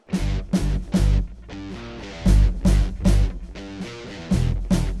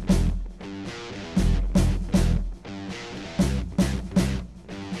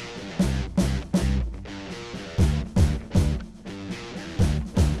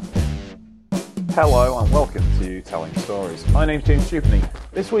Hello and welcome to Telling Stories. My name's James Stupney.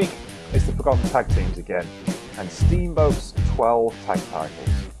 This week it's the Forgotten Tag Teams again, and Steamboat's 12 tag titles.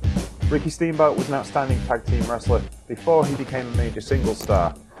 Ricky Steamboat was an outstanding tag team wrestler before he became a major single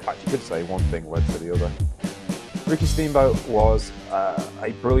star. In fact, you could say one thing led to the other. Ricky Steamboat was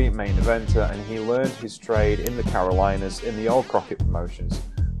a brilliant main eventer, and he learned his trade in the Carolinas in the old Crockett promotions,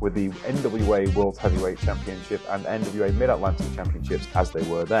 with the NWA World Heavyweight Championship and NWA Mid-Atlantic Championships as they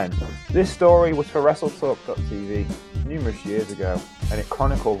were then. This story was for WrestleTalk.tv numerous years ago, and it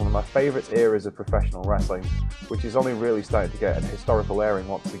chronicled one of my favourite eras of professional wrestling, which is only really starting to get a historical airing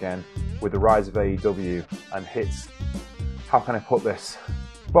once again with the rise of AEW and hits, how can I put this,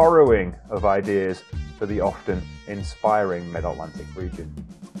 borrowing of ideas for the often inspiring Mid-Atlantic region.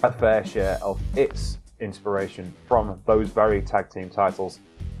 A fair share of its inspiration from those very tag team titles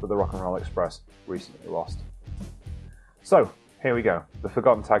that the Rock and Roll Express recently lost. So, here we go. The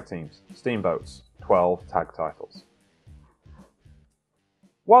Forgotten Tag Teams. Steamboat's 12 tag titles.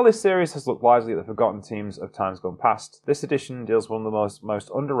 While this series has looked largely at the forgotten teams of times gone past, this edition deals with one of the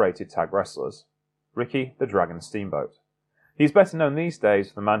most underrated tag wrestlers, Ricky the Dragon Steamboat. He's better known these days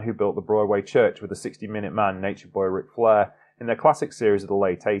for the man who built the Broadway church with the 60-minute man Nature Boy Ric Flair in their classic series of the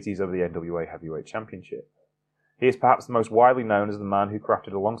late 80s over the NWA Heavyweight Championship. He is perhaps the most widely known as the man who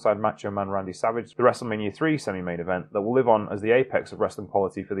crafted alongside Macho Man Randy Savage the WrestleMania 3 semi-main event that will live on as the apex of wrestling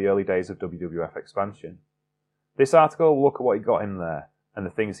quality for the early days of WWF expansion. This article will look at what he got him there, and the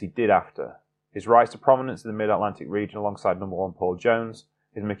things he did after. His rise to prominence in the Mid-Atlantic region alongside number one Paul Jones,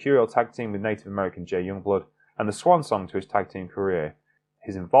 his mercurial tag team with Native American Jay Youngblood, and the swan song to his tag team career,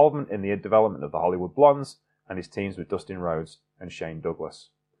 his involvement in the development of the Hollywood Blondes, and his teams with Dustin Rhodes and Shane Douglas.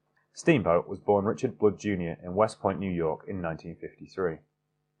 Steamboat was born Richard Blood Jr. in West Point, New York in 1953.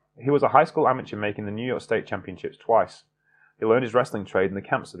 He was a high school amateur making the New York State Championships twice. He learned his wrestling trade in the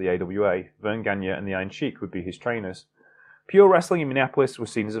camps of the AWA. Vern Gagne and the Iron Sheik would be his trainers. Pure wrestling in Minneapolis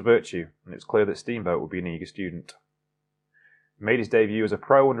was seen as a virtue, and it's clear that Steamboat would be an eager student. He made his debut as a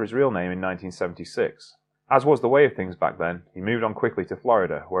pro under his real name in 1976. As was the way of things back then, he moved on quickly to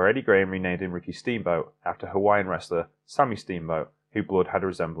Florida, where Eddie Graham renamed him Ricky Steamboat after Hawaiian wrestler Sammy Steamboat, who Blood had a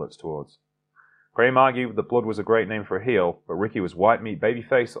resemblance towards. Graham argued that Blood was a great name for a heel, but Ricky was white meat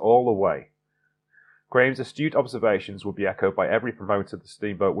babyface all the way. Graham's astute observations would be echoed by every promoter the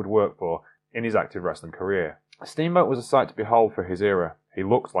Steamboat would work for in his active wrestling career. Steamboat was a sight to behold for his era. He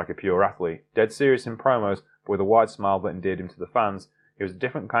looked like a pure athlete, dead serious in promos, but with a wide smile that endeared him to the fans. He was a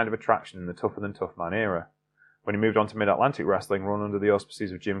different kind of attraction in the tougher than tough man era. When he moved on to Mid-Atlantic wrestling, run under the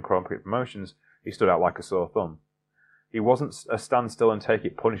auspices of Jim Crockett Promotions, he stood out like a sore thumb. He wasn't a stand-still and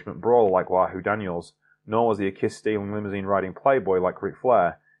take-it punishment brawler like Wahoo Daniels, nor was he a kiss-stealing, limousine-riding playboy like Ric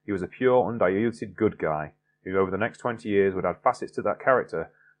Flair. He was a pure, undiluted good guy, who over the next 20 years would add facets to that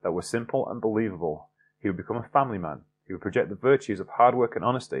character that were simple and believable. He would become a family man. He would project the virtues of hard work and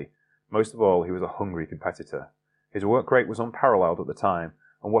honesty. Most of all, he was a hungry competitor. His work rate was unparalleled at the time,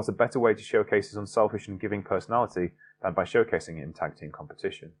 and what a better way to showcase his unselfish and giving personality than by showcasing it in tag team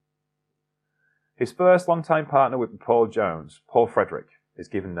competition. His first longtime partner with Paul Jones, Paul Frederick, his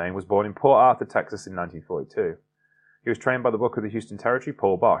given name, was born in Port Arthur, Texas in 1942. He was trained by the Book of the Houston Territory,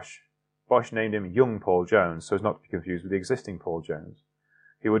 Paul Bosch. Bosch named him Young Paul Jones, so as not to be confused with the existing Paul Jones.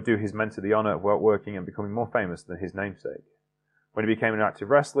 He would do his mentor the honour of working and becoming more famous than his namesake. When he became an active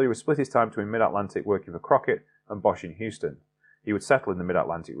wrestler, he would split his time between Mid-Atlantic working for Crockett and Bosch in Houston. He would settle in the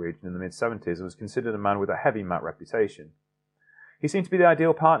Mid-Atlantic region in the mid-70s and was considered a man with a heavy mat reputation. He seemed to be the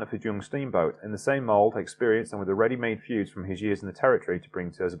ideal partner for young Steamboat, in the same mould, experience, and with the ready-made feuds from his years in the territory to bring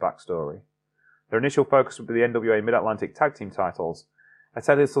to as a backstory. Their initial focus would be the NWA Mid-Atlantic Tag Team titles, a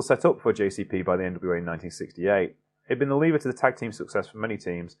title set up for JCP by the NWA in 1968. It had been the lever to the tag team success for many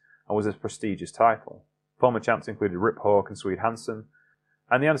teams, and was a prestigious title. Former champs included Rip Hawk and Swede Hansen,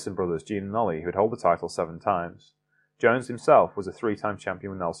 and the Anderson brothers, Gene and Ollie, who had held the title 7 times. Jones himself was a 3-time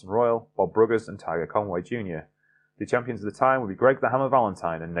champion with Nelson Royal, Bob Bruggers, and Tiger Conway Jr. The champions of the time would be Greg the Hammer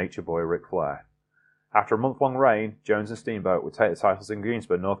Valentine and Nature Boy Ric Flair. After a month-long reign, Jones and Steamboat would take the titles in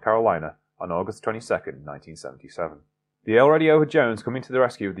Greensboro, North Carolina on August 22, 1977. The already over Jones coming to the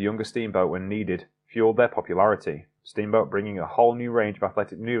rescue of the younger Steamboat when needed fueled their popularity, Steamboat bringing a whole new range of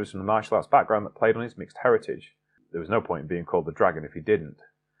athletic maneuvers from the martial arts background that played on his mixed heritage. There was no point in being called the Dragon if he didn't.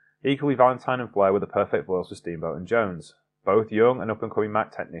 Equally, Valentine and Flair were the perfect foils for Steamboat and Jones. Both young and up-and-coming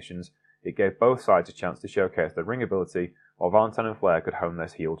mat technicians, it gave both sides a chance to showcase their ring ability, while Valentine and Flair could hone their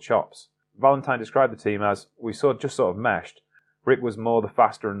heel chops. Valentine described the team as, "We just sort of meshed. Rick was more the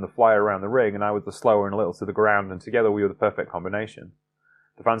faster and the flyer around the ring, and I was the slower and a little to the ground, and together we were the perfect combination."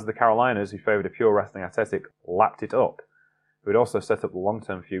 The fans of the Carolinas, who favoured a pure wrestling aesthetic, lapped it up. who had also set up the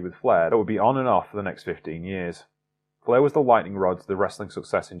long-term feud with Flair that would be on and off for the next 15 years. Flair was the lightning rod to the wrestling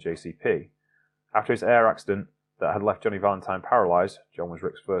success in JCP. After his air accident that had left Johnny Valentine paralysed, John was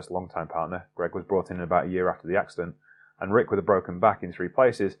Rick's first long-time partner, Greg was brought in about a year after the accident, and Rick with a broken back in 3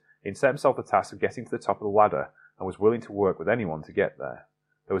 places, he set himself the task of getting to the top of the ladder and was willing to work with anyone to get there.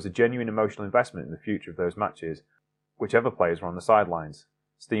 There was a genuine emotional investment in the future of those matches, whichever players were on the sidelines.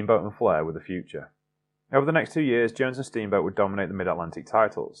 Steamboat and Flair were the future. Over the next 2 years, Jones and Steamboat would dominate the Mid-Atlantic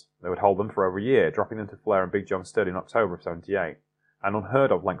titles. They would hold them for over a year, dropping them to Flair and Big John Studd in October of '78, an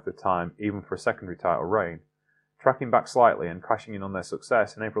unheard of length of time even for a secondary title reign. Tracking back slightly and crashing in on their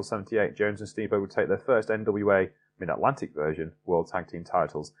success, in April '78, Jones and Steamboat would take their first NWA Mid-Atlantic version World Tag Team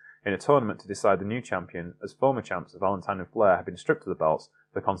titles in a tournament to decide the new champion, as former champs Valentine and Flair had been stripped of the belts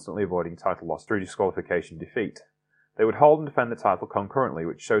for constantly avoiding title loss through disqualification defeat. They would hold and defend the title concurrently,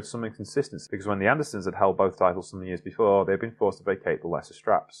 which showed some inconsistency because when the Andersons had held both titles some years before, they had been forced to vacate the lesser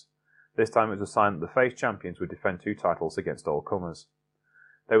straps. This time it was a sign that the face champions would defend 2 titles against all comers.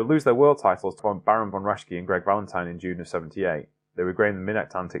 They would lose their world titles to Baron von Raschke and Greg Valentine in June of '78. They would gain the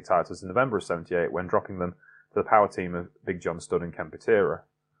Mid-Atlantic titles in November of '78 when dropping them to the power team of Big John Studd and Ken Patera.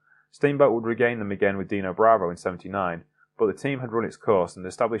 Steamboat would regain them again with Dino Bravo in '79, but the team had run its course and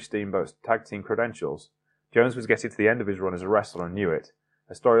established Steamboat's tag team credentials. Jones was getting to the end of his run as a wrestler and knew it.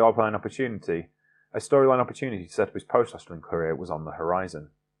 A storyline opportunity to set up his post-wrestling career was on the horizon.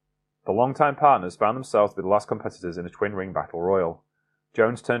 The longtime partners found themselves to be the last competitors in a twin-ring battle royal.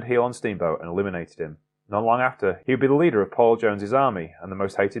 Jones turned heel on Steamboat and eliminated him. Not long after, he would be the leader of Paul Jones's army and the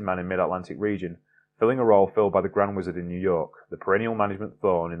most hated man in Mid-Atlantic region, filling a role filled by the Grand Wizard in New York, the perennial management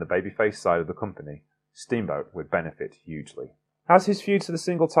thorn in the babyface side of the company. Steamboat would benefit hugely. As his feuds for the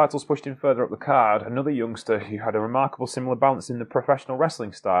single titles pushed him further up the card, another youngster who had a remarkable similar balance in the professional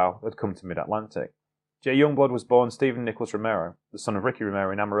wrestling style had come to Mid-Atlantic. Jay Youngblood was born Stephen Nicholas Romero, the son of Ricky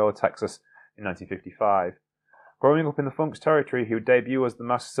Romero in Amarillo, Texas, in 1955. Growing up in the Funk's territory, he would debut as the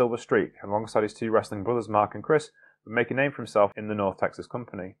Masked Silver Streak, and alongside his 2 wrestling brothers Mark and Chris, would make a name for himself in the North Texas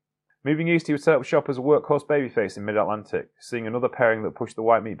company. Moving east, he would set up shop as a workhorse babyface in Mid-Atlantic, seeing another pairing that pushed the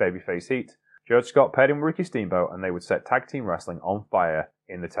white meat babyface heat. George Scott paired him with Ricky Steamboat, and they would set tag team wrestling on fire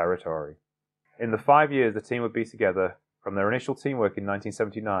in the territory. In the 5 years the team would be together, from their initial teamwork in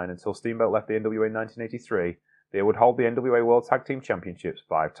 1979 until Steamboat left the NWA in 1983, they would hold the NWA World Tag Team Championships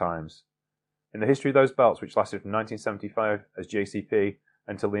 5 times. In the history of those belts, which lasted from 1975 as JCP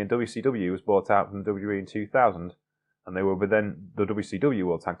until the WCW was bought out from the WWE in 2000, and they were within the WCW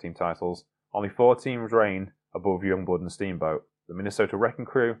World Tag Team titles, only 4 teams reigned above Youngblood and Steamboat: the Minnesota Wrecking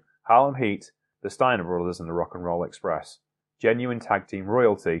Crew, Harlem Heat, the Steiner Brothers, and the Rock and Roll Express. Genuine tag team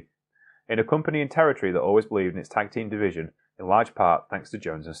royalty in a company and territory that always believed in its tag team division, in large part thanks to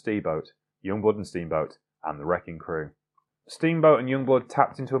Jones and Steamboat, Youngblood and Steamboat, and the Wrecking Crew. Steamboat and Youngblood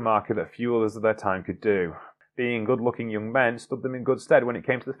tapped into a market that few others of their time could do. Being good-looking young men stood them in good stead when it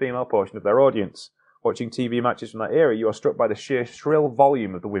came to the female portion of their audience. Watching TV matches from that era, you are struck by the sheer shrill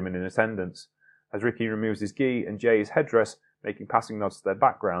volume of the women in attendance. As Ricky removes his gi and Jay his headdress, making passing nods to their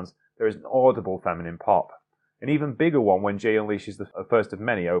backgrounds, there is an audible feminine pop. An even bigger one when Jay unleashes the first of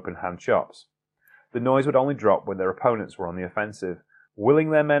many open hand chops. The noise would only drop when their opponents were on the offensive. Willing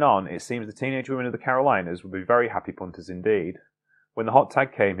their men on, it seems the teenage women of the Carolinas would be very happy punters indeed. When the hot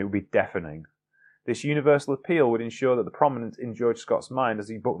tag came, it would be deafening. This universal appeal would ensure that the prominence in George Scott's mind as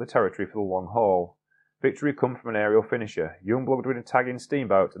he booked the territory for the long haul. Victory would come from an aerial finisher. Youngblood would tag in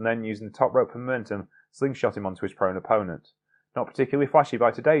Steamboat and then, using the top rope momentum, slingshot him onto his prone opponent. Not particularly flashy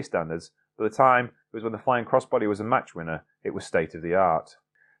by today's standards, but at the time it was when the flying crossbody was a match winner, it was state of the art.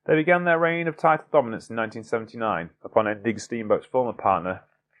 They began their reign of title dominance in 1979, upending Steamboat's former partner,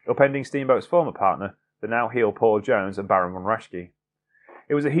 the now heel Paul Jones and Baron von Raschke.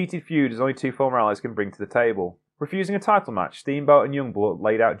 It was a heated feud as only 2 former allies can bring to the table. Refusing a title match, Steamboat and Youngblood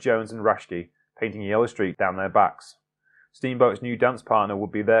laid out Jones and Raschke, painting a yellow streak down their backs. Steamboat's new dance partner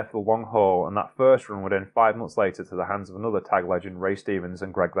would be there for the long haul, and that first run would end 5 months later to the hands of another tag legend, Ray Stevens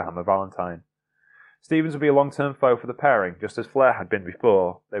and Greg the Hammer Valentine. Stevens would be a long-term foe for the pairing, just as Flair had been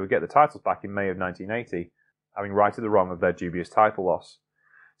before. They would get the titles back in May of 1980, having righted the wrong of their dubious title loss.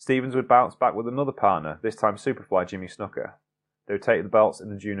 Stevens would bounce back with another partner, this time Superfly Jimmy Snuka. They would take the belts in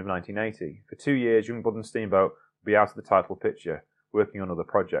the June of 1980. For 2 years, Youngblood and Steamboat would be out of the title picture, working on other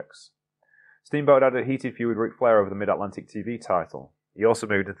projects. Steamboat had a heated feud with Ric Flair over the Mid-Atlantic TV title. He also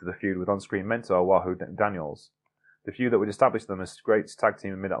moved into the feud with on-screen mentor Wahoo Daniels. The feud that would establish them as the greatest tag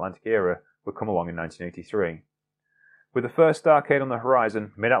team in the Mid-Atlantic era would come along in 1983. With the first Starrcade on the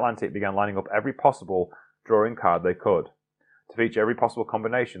horizon, Mid-Atlantic began lining up every possible drawing card they could, to feature every possible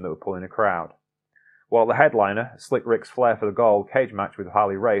combination that would pull in a crowd. While the headliner, Slick Rick's Flair for the Gold cage match with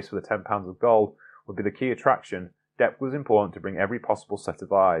Harley Race for the £10 of gold, would be the key attraction, depth was important to bring every possible set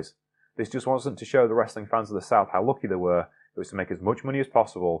of eyes. This just wasn't to show the wrestling fans of the South how lucky they were, it was to make as much money as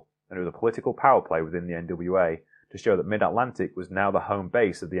possible, and it was a political power play within the NWA, to show that Mid-Atlantic was now the home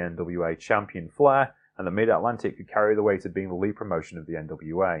base of the NWA champion Flair, and that Mid-Atlantic could carry the weight of being the lead promotion of the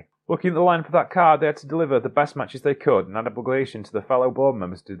NWA. Looking at the lineup of that card, they had to deliver the best matches they could, and had obligation to the fellow board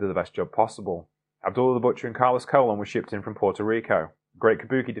members to do the best job possible. Abdullah the Butcher and Carlos Colon were shipped in from Puerto Rico. Great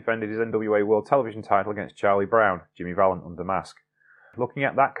Kabuki defended his NWA World Television title against Charlie Brown, Jimmy Valiant under mask. Looking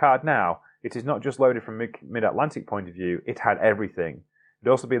at that card now, it is not just loaded from Mid-Atlantic point of view, it had everything. It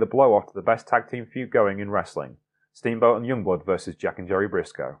would also be the blow-off to the best tag team feud going in wrestling, Steamboat and Youngblood versus Jack and Jerry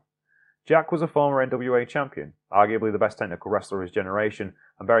Briscoe. Jack was a former NWA champion, arguably the best technical wrestler of his generation,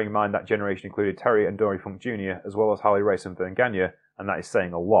 and bearing in mind that generation included Terry and Dory Funk Jr., as well as Harley Race and Vern Gagne, and that is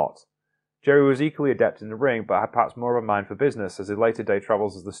saying a lot. Jerry was equally adept in the ring, but had perhaps more of a mind for business, as his later day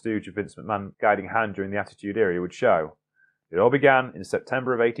travels as the stooge of Vince McMahon's guiding hand during the Attitude Era would show. It all began in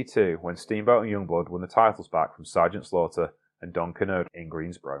September of '82, when Steamboat and Youngblood won the titles back from Sergeant Slaughter and Don Canard in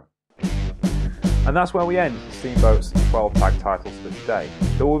Greensboro. And that's where we end Steamboat's 12 tag titles for today.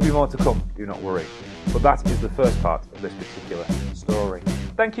 There will be more to come, do not worry. But that is the first part of this particular story.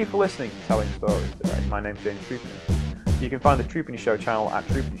 Thank you for listening to Telling Stories today. My name's James Trupany. You can find the Trupany Show channel at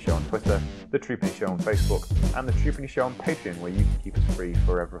Trupany Show on Twitter, the Trupany Show on Facebook, and the Trupany Show on Patreon, where you can keep us free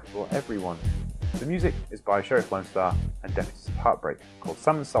forever for everyone. The music is by Sheriff Lone Star and Deputies of Heartbreak, called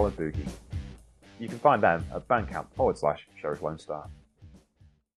Salmon Salad Boogie. You can find them at bandcamp/Sheriff Lone Star.